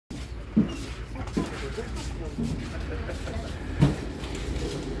Very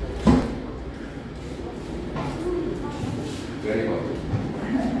good.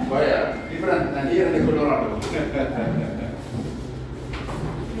 Oh yeah, different than here in the Colorado.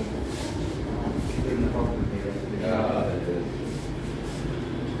 Yeah, it is.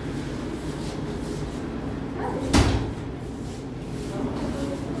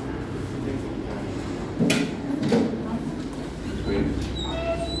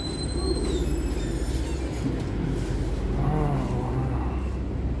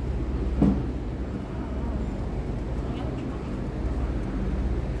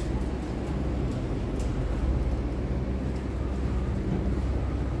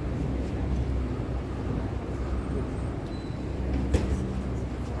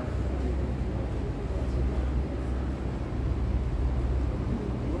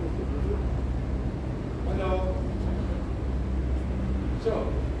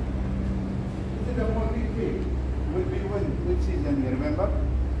 So, this is the morning field. Will be which season, you remember?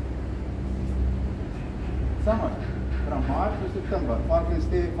 Summer. From March to September. Falcon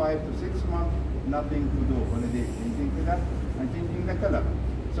stay 5 to 6 months, nothing to do. Holiday, changing color and changing the color.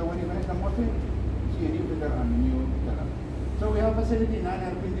 So when you finish the morning, see a new color and a new color. So we have facility,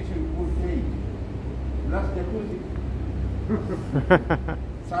 non-air conditioned pool cage. Plus jacuzzi.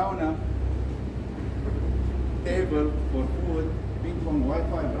 Sauna. Table for food. Ping pong,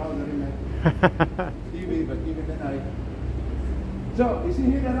 Wi-Fi, browser in it, TV, but TV at night. So, you see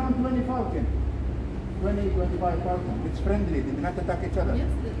here around 20 Falcon. 25 Falcon. It's friendly, they do not attack each other.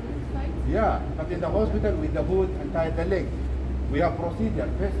 Yes, the fight. Yeah, but in the hospital with the hood and tie the leg. We have procedure.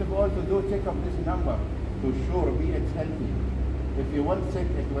 First of all, to do check up this number to sure be it's healthy. If you want sick,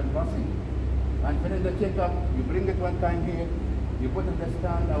 it will crossing. And finish the checkup, you bring it one time here, you put it the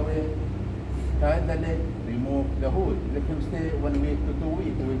stand away, tie the leg, remove the hood. Let him stay 1 week to 2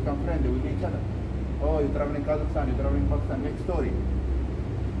 weeks. They will become friendly with each other. Oh, you're traveling Kazakhstan, you're traveling Pakistan, next story.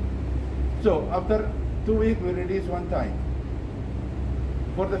 So after 2 weeks, we release one time.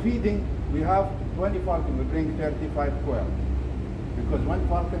 For the feeding, we have 20 falcon, we bring 35 quail. Because one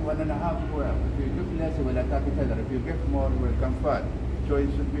falcon, 1.5 quail. If you give less, it will attack each other. If you give more, it will come fat. So it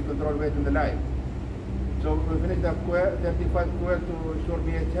should be controlled weight in the life. So we finish the quail, 35 quail to sure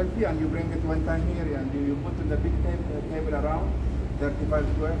be healthy, and you bring it one time here, and you put in the big table around, 35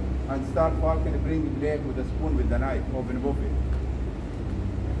 quail, and start falcon, bring the blade with a spoon with the knife, open buffet.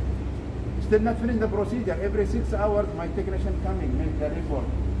 Still not finished the procedure. Every 6 hours, my technician coming, make the report,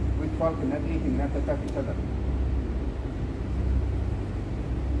 with falcon not eating, not attack each other.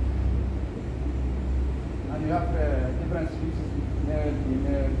 And you have different species, male,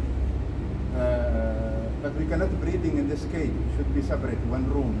 female, but we cannot breeding in this cage. It should be separate, one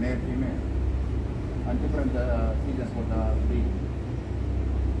room, male, female, and different seasons for the breed.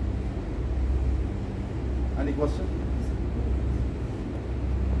 Any question?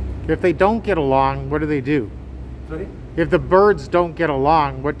 If they don't get along, what do they do? Sorry? If the birds don't get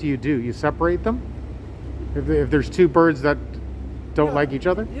along, what do? You separate them? If there's two birds that don't like each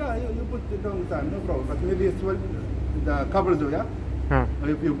other? Yeah, you put it down time, no problem. But maybe it's well, the couples, yeah? Huh.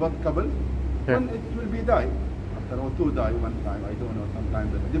 If you bought couple, Yeah. then it will be die. After all, 2 die one time, I don't know, sometimes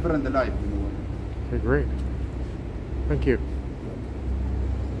different life, you know. Okay, great. Thank you.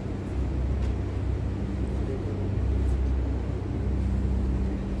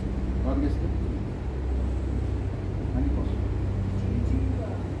 August. Any question?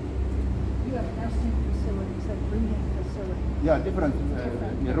 You have nursing facilities and breeding facilities. Yeah, different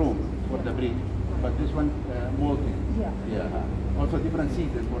room for the breed, but this one molting. Yeah. Yeah. Also different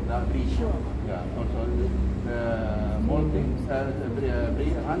seasons for the breed. Sure. Yeah. Also molting,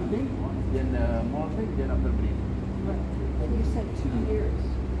 breed hunting, then molting, then after breed. Right. And you said 2 years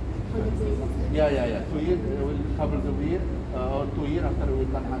for the breeding. Yeah. 2 years will cover the year, or 2 years after we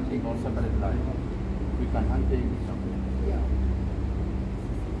can hunting or separate life. We can hunting something. Yeah.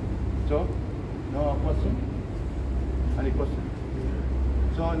 So, no question? Any question?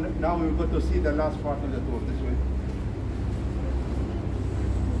 So now we will go to see the last part of the tour this way.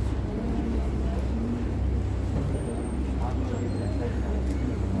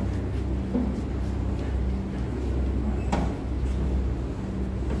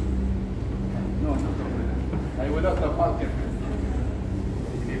 No problem. I will not the falcon.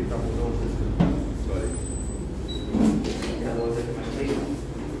 Sorry.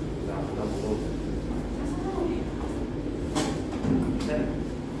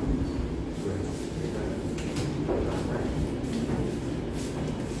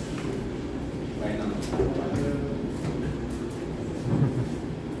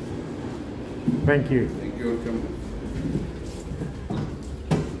 Thank you. Thank you.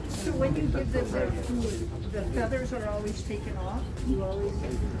 So when you give them their food, the feathers are always taken off? You always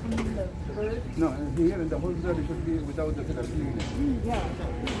clean the bird? No, here in the holder it should be without the feather cleaning. Yeah.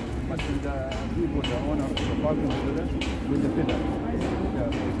 But in the people, the owner of the Falcon Hospital, with the feather. Yeah,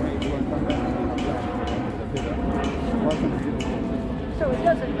 if you want sometimes you apply the feather. Falcon Hospital. So it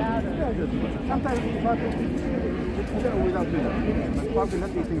doesn't matter. Yeah, just sometimes Falcon with feather or without feather. But Falcon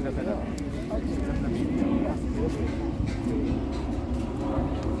not eating the feather.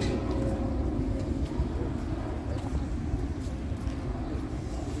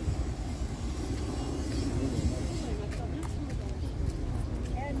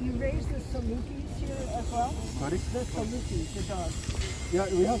 And you raise the salukis here as well? Sorry? The salukis, the dogs. Yeah,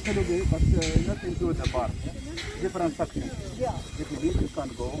 we have Saluki, but not include the bar. Different sections. Yeah. If you need, you can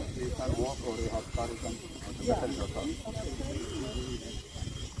go, you can walk, or you have car, you can Yeah. better your car.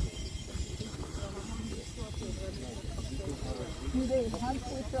 Do they hunt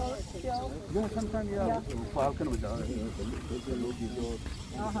with those still? Yeah, sometimes you have Falcon with the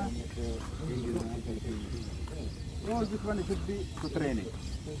Uh-huh. all this one should be to training.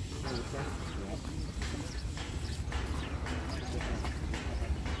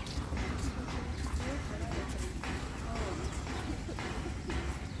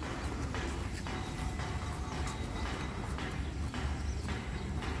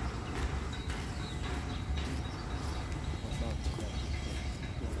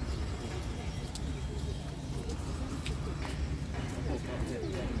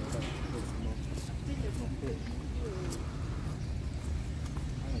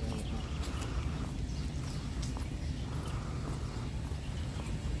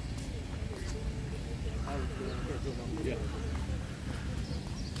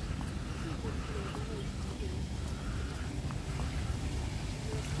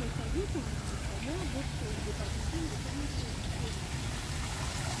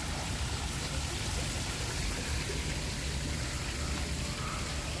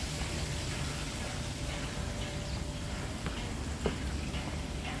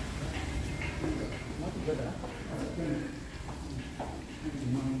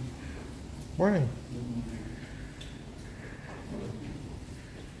 Morning.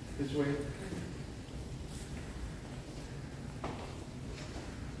 This way.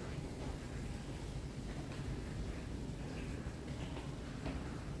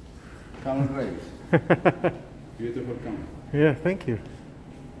 Camel race. Beautiful camel. Yeah, thank you.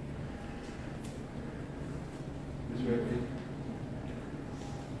 This way, please.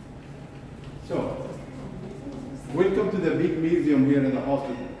 So, welcome to the big museum here in the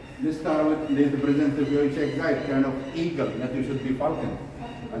hospital. Let's start with the presenter of Sheikh Zayed, kind of eagle, that you should be falcon.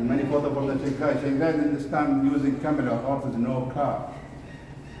 And many photos for the Sheikh Zayed. Sheikh Zayed in this time using camel or horses, no car.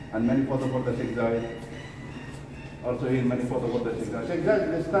 And many photos for the Sheikh Zayed. Also here, many photos for the Sheikh Zayed. Sheikh Zayed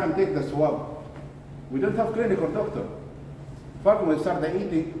this time take the swab. We don't have clinic or doctor. Falcon will start the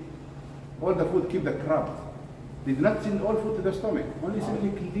eating, all the food keep the crab. They did not send all food to the stomach, only simply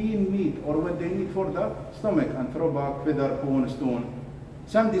clean meat or what they need for the stomach and throw back feather, bone, stone.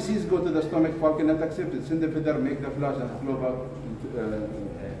 Some disease go to the stomach, Falcon not accept it. Send the feather, make the flush and throw back,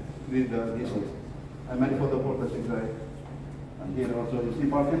 treat the disease. And many for the porta Sheikh Zayed. And here also you see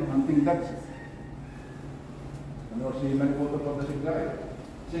Falcon hunting ducks. And also you many photos for the Sheikh Zayed.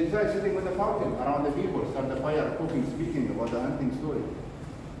 Sheikh Zayed sitting with the Falcon around the people, start the fire, cooking, speaking about the hunting story.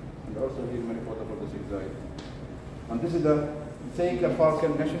 And also here many photos for the Sheikh Zayed. And this is the Seika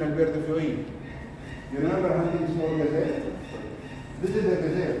Falcon National Bird of UAE. You remember hunting small gazelle? This is the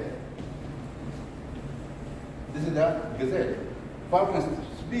gazelle. This is the gazelle. Falcon's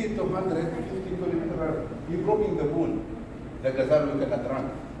speed to 150 kilometers. He broken the bone. The gazelle will cannot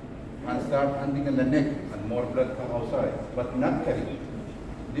run and start hunting in the neck and more blood come outside, but not carry.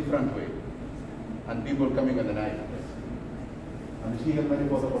 Different way. And people coming on the night. And you see how many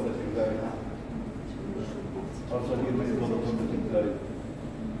photos of the Sheikh. Also here many photos of the Sheikh.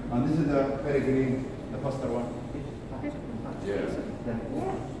 And this is the very green, the faster one. Yes.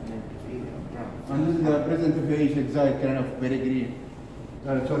 And this is the present of Sheikh Zayed, kind of very green.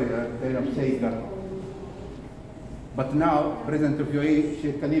 Kind of Seika. But now, present of UAE,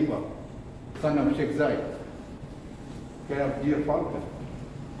 Sheikh Khalifa, son of Sheikh Zayed, kind of deer falcon.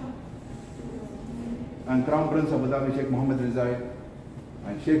 And Crown Prince of Abu Dhabi, Sheikh Mohammed Rizai,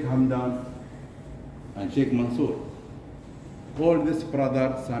 and Sheikh Hamdan, and Sheikh Mansour. All this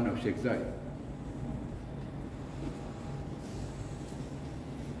brother, son of Sheikh Zayed.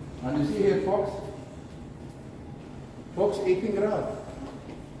 And you see here fox. Fox eating rat.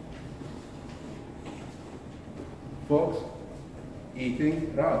 Fox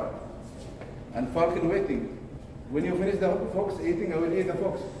eating rat. And falcon waiting. When you finish the fox eating, I will eat the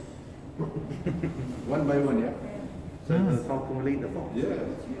fox. One by one, yeah? So the Falcon will eat the fox. Yeah.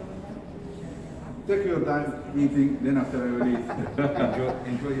 Take your time eating, then after I will eat.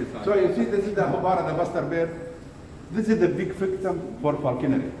 Enjoy your time. So you see, this is the Hubara, the bastard bear. This is the big victim for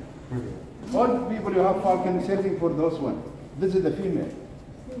falconry. All people who have falcon searching for those ones. This is the female.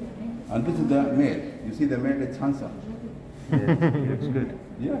 And this is the male. You see the male, it's handsome. Yeah, he looks good.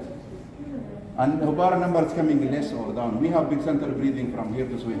 Yes. And Hubara number is coming less or down. We have big center breeding from here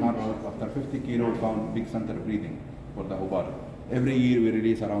to Swihar. After 50 kilo, we found big center breeding for the Hubara. Every year we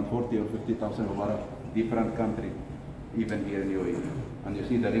release around 40 or 50,000 Hubara, different country, even here in UAE. And you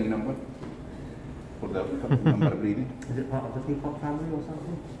see the ring number for the number breeding. Is it part of the peacock family or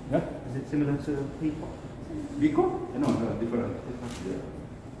something? Yeah? Is it similar to a peacock? Biko? No, no, different. Yeah.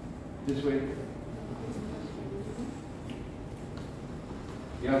 This way.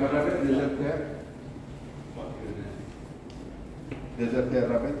 You have a rabbit, desert hair. Desert hair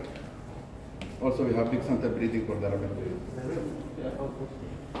rabbit. Also we have big center breeding for the rabbit.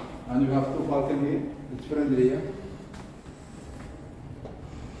 And you have two falcon here. It's friendly here.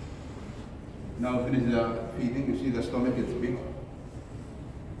 Now finish the feeding. You see the stomach, it's big.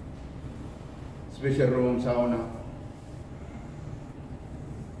 Special room, sauna.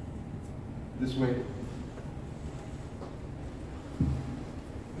 This way.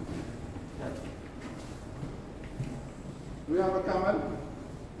 We have a camel.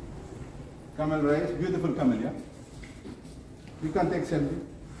 Camel race, beautiful camel, yeah? You can take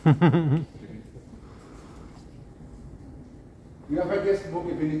selfie. You have a guest book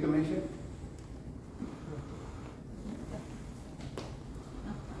if you need to mention?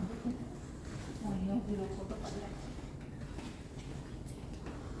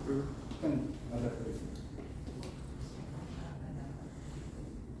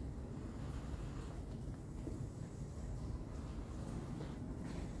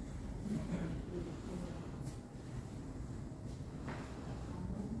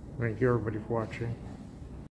 Thank you everybody for watching.